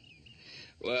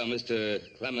 Well, Mr.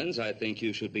 Clemens, I think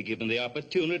you should be given the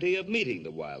opportunity of meeting the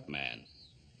wild man.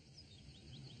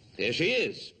 There she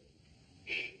is.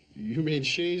 You mean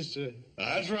she's...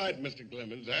 That's right, Mr.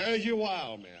 Clemens. There's your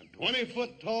wild man. 20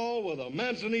 foot tall with a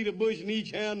manzanita bush in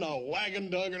each hand and a wagon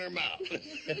dug in her mouth.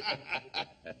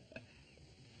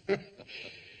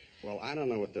 Well, I don't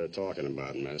know what they're talking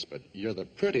about, miss, but you're the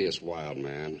prettiest wild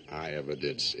man I ever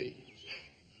did see.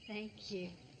 Thank you.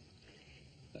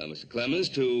 Mr. Clemens,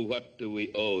 to what do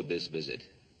we owe this visit?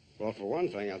 Well, for one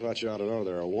thing, I thought you ought to know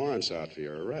there are warrants out for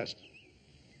your arrest.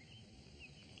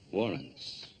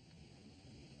 Warrants?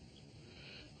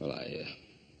 Well,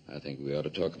 I think we ought to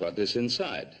talk about this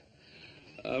inside.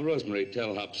 Rosemary,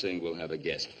 tell Hop Singh we'll have a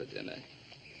guest for dinner.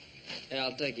 Yeah,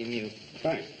 I'll take him, you.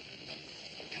 Thanks.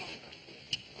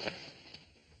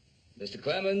 Mr.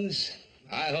 Clemens,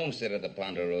 I homesteaded the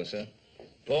Ponderosa,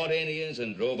 fought Indians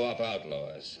and drove off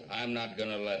outlaws. I'm not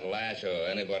going to let Lash or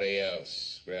anybody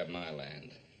else grab my land.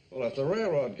 Well, if the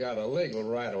railroad got a legal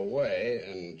right of way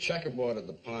and checkerboarded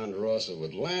the Ponderosa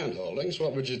with land holdings,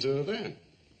 what would you do then?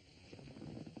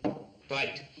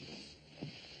 Fight.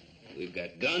 We've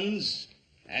got guns,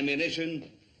 ammunition,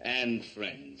 and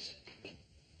friends.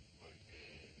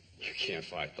 You can't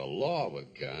fight the law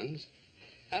with guns.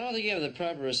 I don't think you have the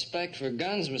proper respect for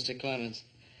guns, Mr. Clemens.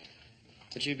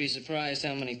 But you'd be surprised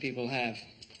how many people have.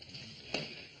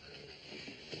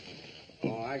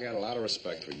 Oh, I got a lot of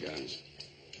respect for guns.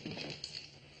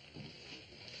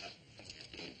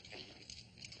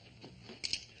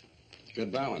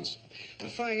 Good balance. The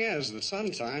thing is that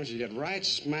sometimes you get right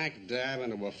smack dab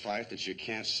into a fight that you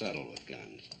can't settle with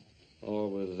guns. Or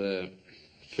with,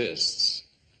 fists.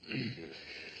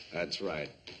 That's right.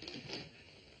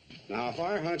 Now, if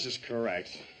our hunch is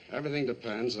correct, everything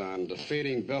depends on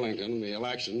defeating Billington in the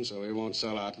election so he won't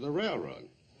sell out to the railroad.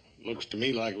 Looks to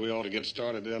me like we ought to get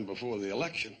started then before the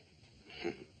election.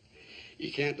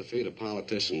 You can't defeat a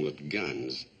politician with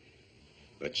guns,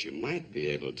 but you might be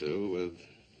able to with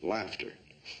laughter.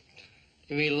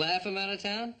 You mean laugh him out of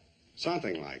town?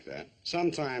 Something like that.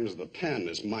 Sometimes the pen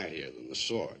is mightier than the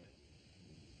sword.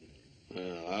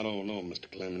 Well, I don't know,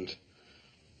 Mr. Clemens.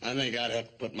 I think I'd have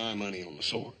to put my money on the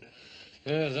sword.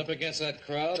 Yes, up against that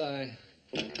crowd, I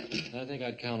think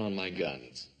I'd count on my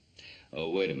guns.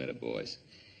 Oh, wait a minute, boys.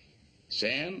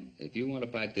 Sam, if you want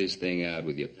to fight this thing out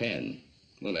with your pen,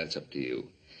 well, that's up to you.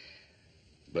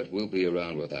 But we'll be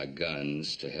around with our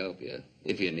guns to help you,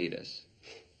 if you need us.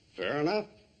 Fair enough.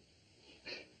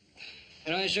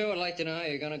 And I sure would like to know how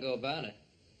you're going to go about it.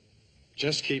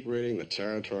 Just keep reading the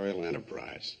Territorial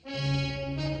Enterprise.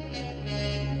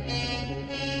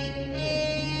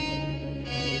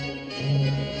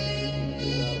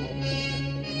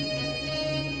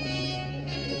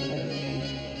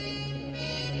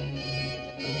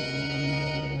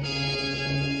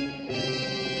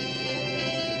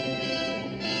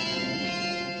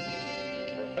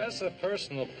 Professor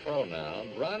Personal Pronoun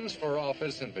runs for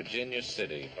office in Virginia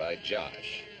City by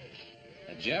Josh.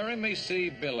 Jeremy C.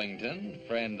 Billington,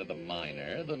 friend of the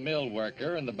miner, the mill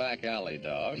worker, and the back alley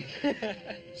dog,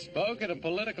 spoke at a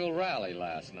political rally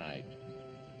last night.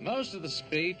 Most of the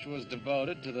speech was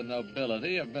devoted to the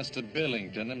nobility of Mr.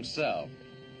 Billington himself.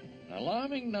 An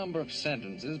alarming number of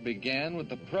sentences began with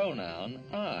the pronoun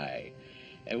I,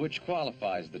 which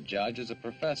qualifies the judge as a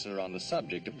professor on the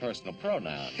subject of personal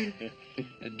pronouns.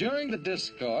 During the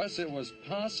discourse, it was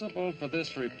possible for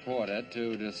this reporter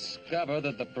to discover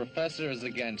that the professor is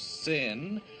against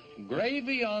sin,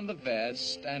 gravy on the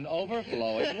vest, and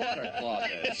overflowing water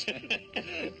closets.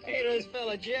 Hey, this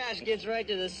fella Josh gets right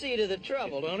to the seat of the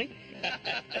trouble, don't he?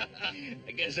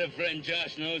 I guess our friend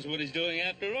Josh knows what he's doing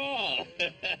after all.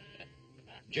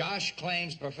 Josh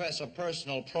claims Professor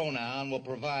Personal Pronoun will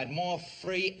provide more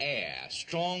free air,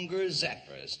 stronger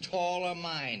zephyrs, taller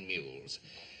mine mules.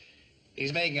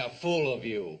 He's making a fool of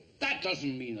you. That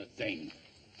doesn't mean a thing.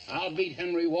 I'll beat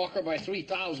Henry Walker by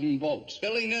 3,000 votes.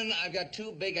 Billington, I've got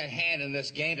too big a hand in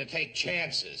this game to take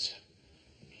chances.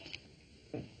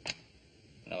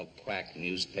 No quack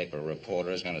newspaper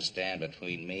reporter is going to stand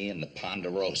between me and the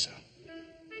Ponderosa.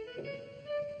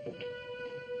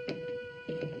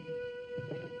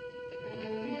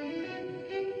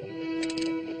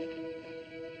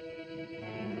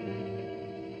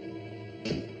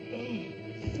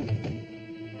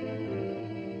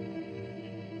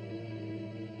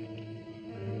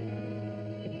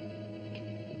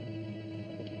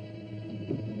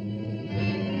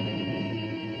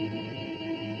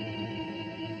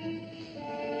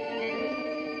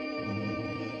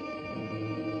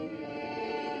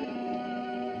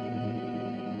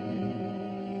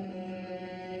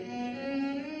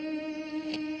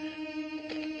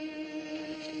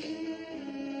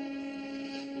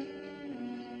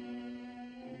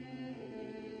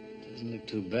 Doesn't look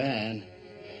too bad.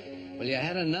 Well, you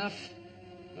had enough?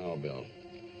 No, Bill.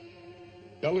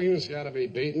 Billington's got to be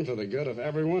beaten for the good of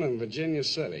everyone in Virginia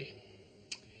City.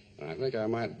 And I think I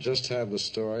might just have the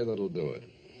story that'll do it.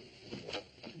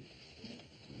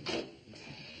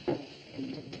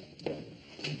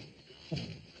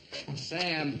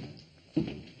 Sam.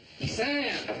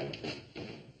 Sam!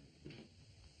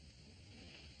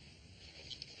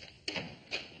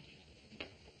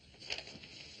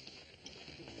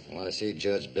 Want to see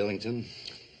Judge Billington?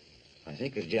 I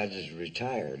think the judge is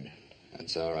retired.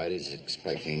 That's all right. He's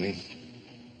expecting me.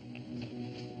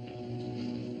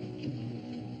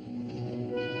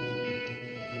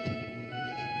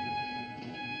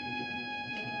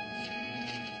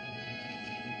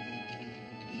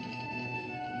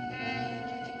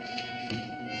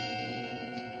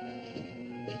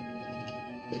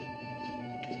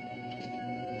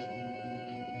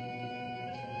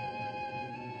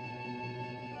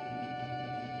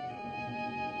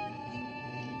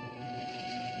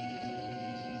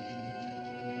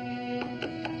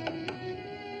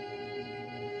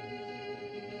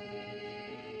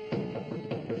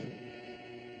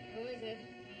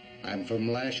 I'm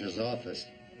from Lash's office.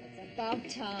 It's about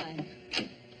time.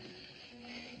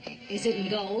 Is it in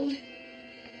gold?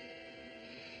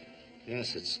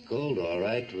 Yes, it's gold, all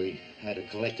right. We had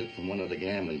it collected from one of the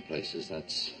gambling places.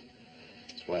 That's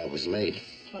why I was late.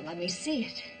 Well, let me see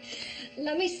it.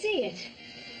 Let me see it.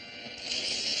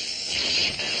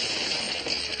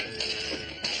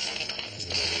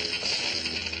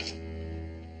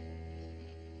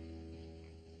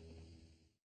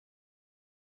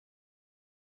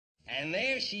 And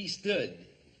there she stood,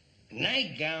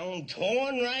 nightgown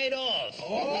torn right off.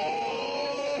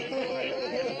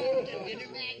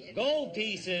 Gold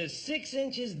pieces 6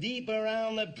 inches deep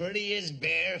around the prettiest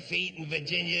bare feet in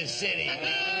Virginia City.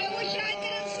 I wish I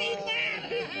could have seen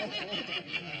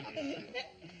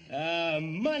that.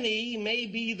 Money may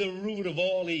be the root of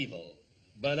all evil,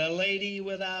 but a lady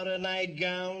without a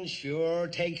nightgown sure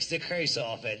takes the curse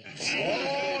off it.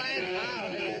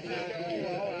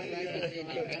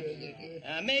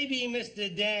 Maybe Mr.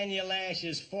 Daniel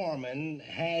Ash's foreman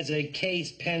has a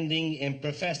case pending in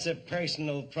Professor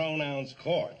Personal Pronouns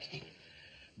Court.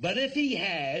 But if he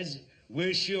has,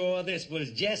 we're sure this was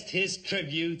just his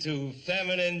tribute to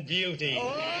feminine beauty.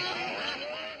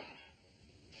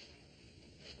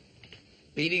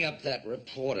 Beating up that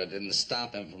reporter didn't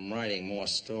stop him from writing more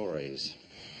stories.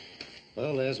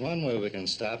 Well, there's one way we can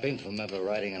stop him from ever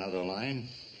writing another line.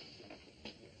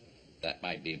 That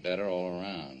might be better all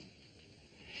around.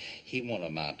 He won't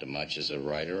amount to much as a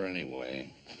writer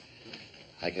anyway.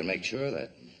 I can make sure of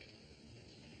that.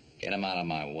 Get him out of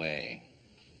my way.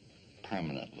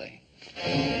 Permanently.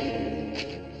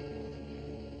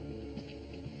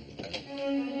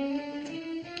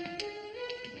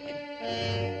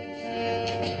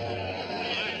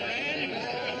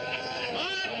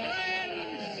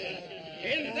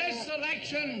 In this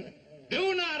election,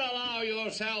 do not allow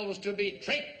yourselves to be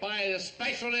tricked by the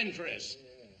special interests,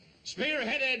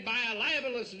 spearheaded by a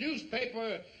libelous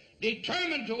newspaper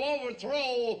determined to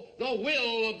overthrow the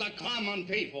will of the common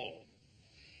people.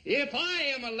 If I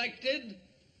am elected,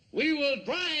 We will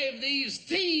drive these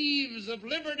thieves of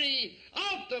liberty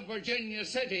out of Virginia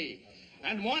City.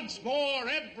 And once more,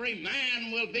 every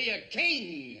man will be a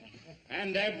king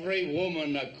and every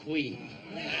woman a queen.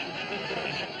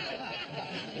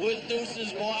 With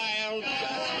deuces wild.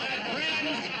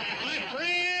 My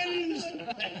friends!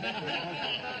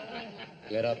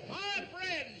 Get up. My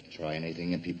friends! Try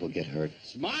anything and people get hurt.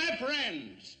 My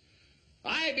friends!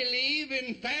 I believe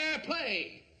in fair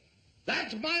play.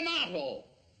 That's my motto.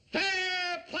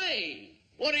 Fair play.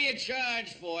 What do you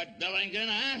charge for it, Billington,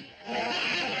 huh?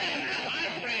 My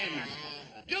friends,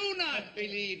 do not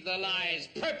believe the lies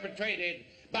perpetrated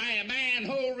by a man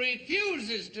who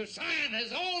refuses to sign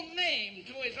his own name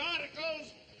to his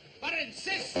articles, but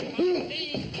insists on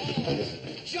being called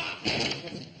Jock.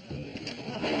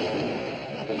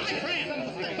 My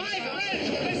friends,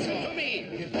 listen to me.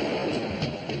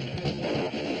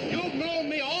 You've known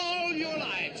me all your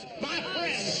lives. My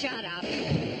friends. Shut up.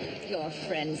 Your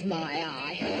friend's my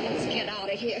eye. Let's get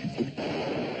out of here.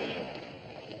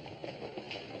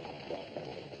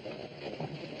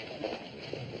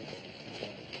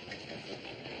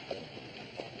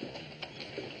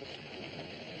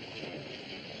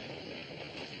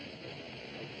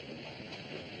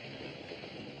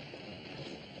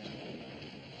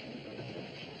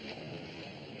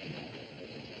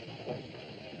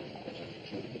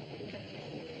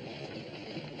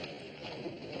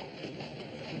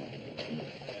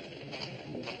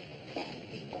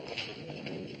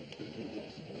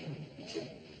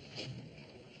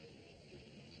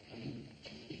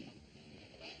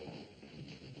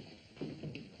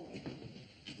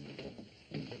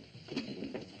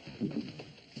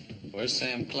 Where's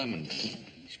Sam Clemens?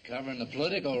 He's covering the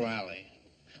political rally.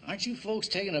 Aren't you folks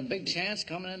taking a big chance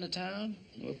coming into town?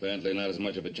 Well, apparently not as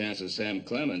much of a chance as Sam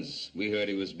Clemens. We heard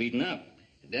he was beaten up.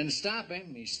 It didn't stop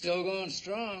him. He's still going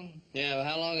strong. Yeah, well,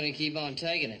 how long can he keep on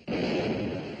taking it?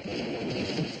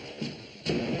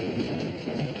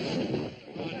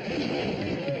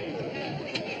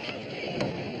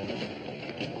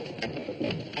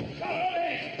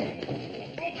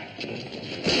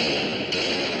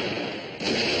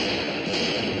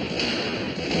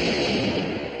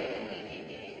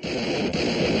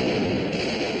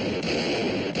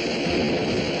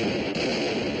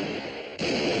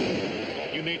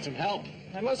 Some help.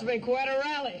 That must have been quite a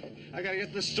rally. I gotta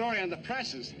get this story on the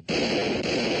presses. All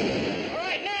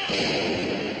right, now!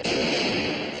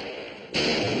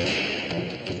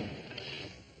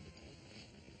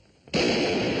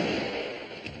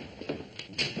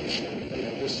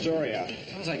 Get this story out.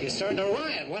 Sounds like you're starting a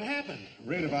riot. What happened?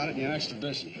 Read about it in your next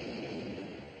edition.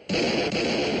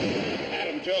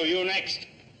 Adam Joe, you next.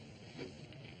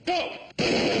 Go!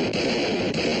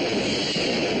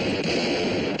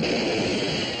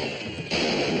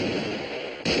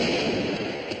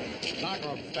 Knock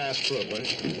off the fast foot, will you?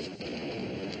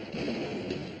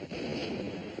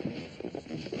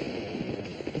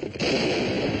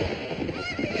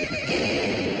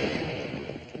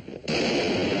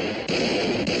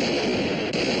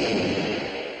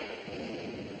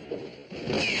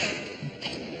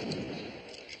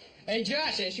 Hey,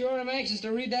 Josh, I sure am anxious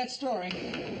to read that story.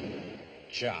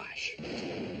 Josh.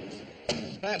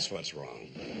 That's what's wrong.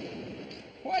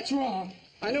 What's wrong?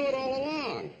 I knew it all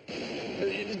along.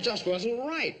 It just wasn't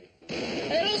right.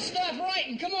 Hey, don't stop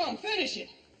writing. Come on, finish it.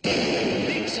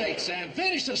 For Pete's sake, Sam,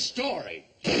 finish the story.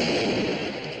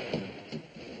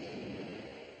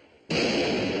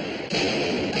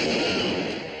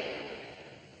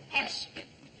 Us.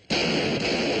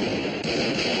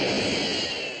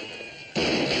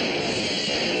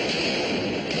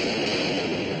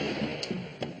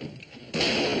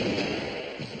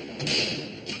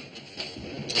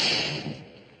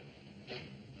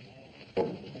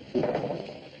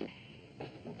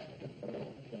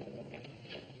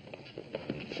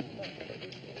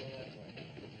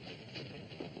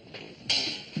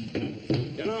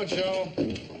 You know, Joe,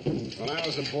 when I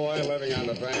was a boy living on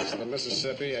the banks of the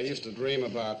Mississippi, I used to dream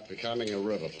about becoming a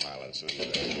river pilot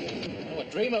someday. Well,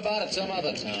 dream about it some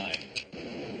other time.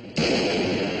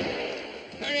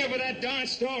 Hurry up with that darn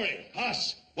story.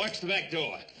 Us, watch the back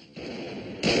door.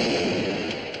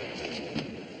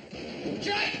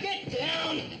 Josh, get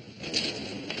down.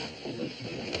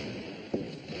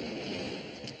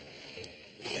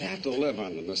 You have to live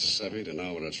on the Mississippi to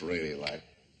know what it's really like.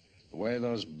 The way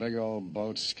those big old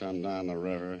boats come down the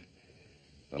river,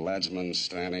 the leadsman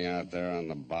standing out there on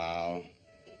the bow,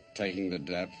 taking the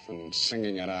depth and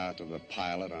singing it out to the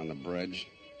pilot on the bridge.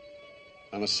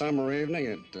 On a summer evening,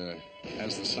 it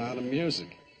has the sound of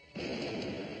music.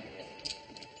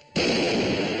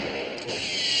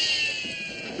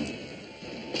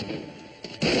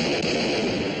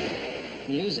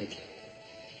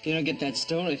 you don't get that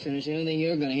story finished, the only thing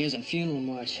you're gonna hear is a funeral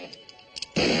march.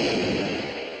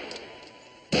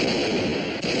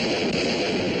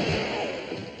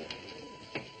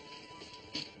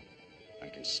 I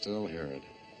can still hear it.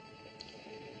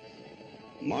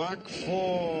 Mark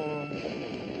 4.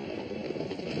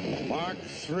 Mark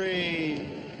 3.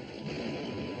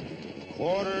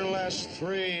 Quarter less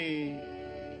 3.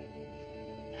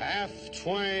 Half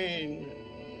Twain.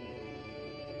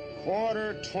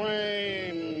 Quarter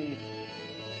Twain.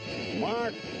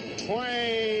 Mark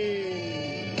Twain.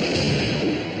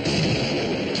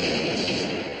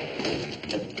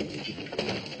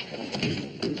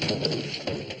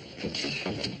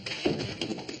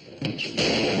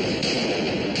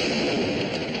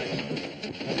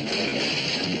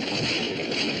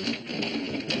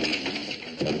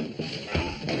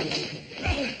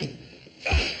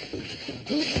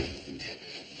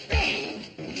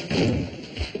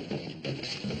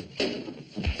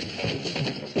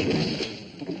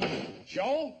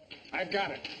 Joe, I've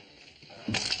got it.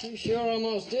 You sure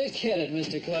almost did get it,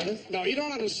 Mr. Clemens. No, you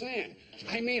don't understand.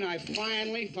 I mean, I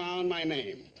finally found my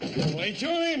name. Well, ain't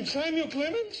your name Samuel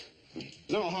Clemens?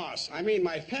 No, Hoss. I mean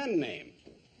my pen name.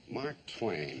 Mark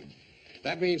Twain.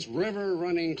 That means river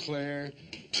running clear,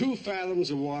 2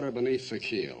 fathoms of water beneath the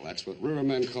keel. That's what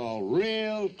rivermen call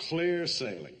real clear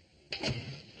sailing.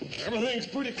 Everything's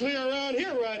pretty clear around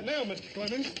here right now, Mr.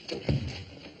 Clemens.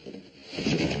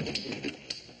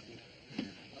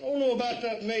 I don't know about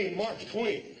that name, Mark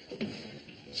Twain.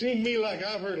 Seemed to me like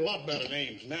I've heard a lot better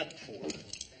names than that before.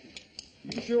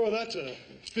 You sure that's a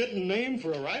fitting name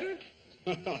for a writer?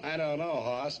 I don't know,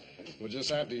 Hoss. We'll just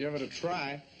have to give it a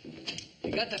try.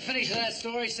 You got the finish of that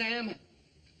story, Sam?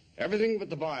 Everything but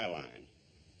the byline.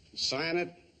 Sign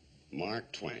it,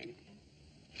 Mark Twain.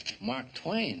 Mark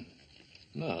Twain?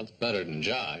 No, it's better than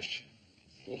Josh.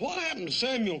 Well, what happened to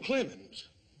Samuel Clemens?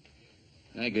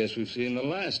 I guess we've seen the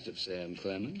last of Sam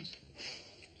Clemens.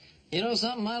 You know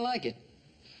something? I like it.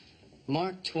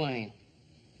 Mark Twain.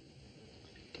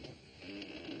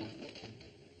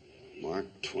 Mark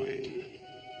Twain.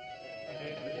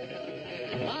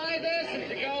 Buy this and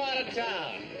to go out of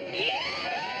town. Here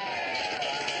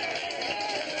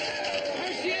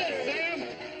she is, Sam.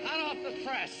 Hot off the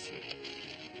press.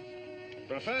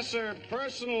 Professor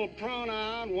Personal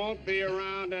Pronoun won't be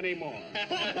around anymore.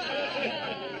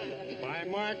 By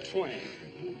Mark Twain.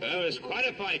 Well, it's quite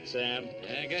a fight, Sam.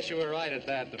 Yeah, I guess you were right at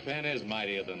that. The pen is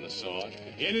mightier than the sword.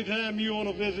 Anytime you want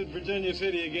to visit Virginia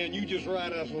City again, you just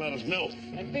write us and let us know.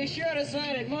 And be sure to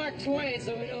sign it Mark Twain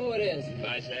so we know who it is.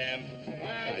 Bye, Sam.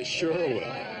 I sure will.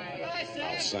 Bye, Sam.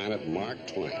 I'll sign it Mark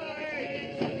Twain.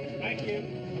 Thank you.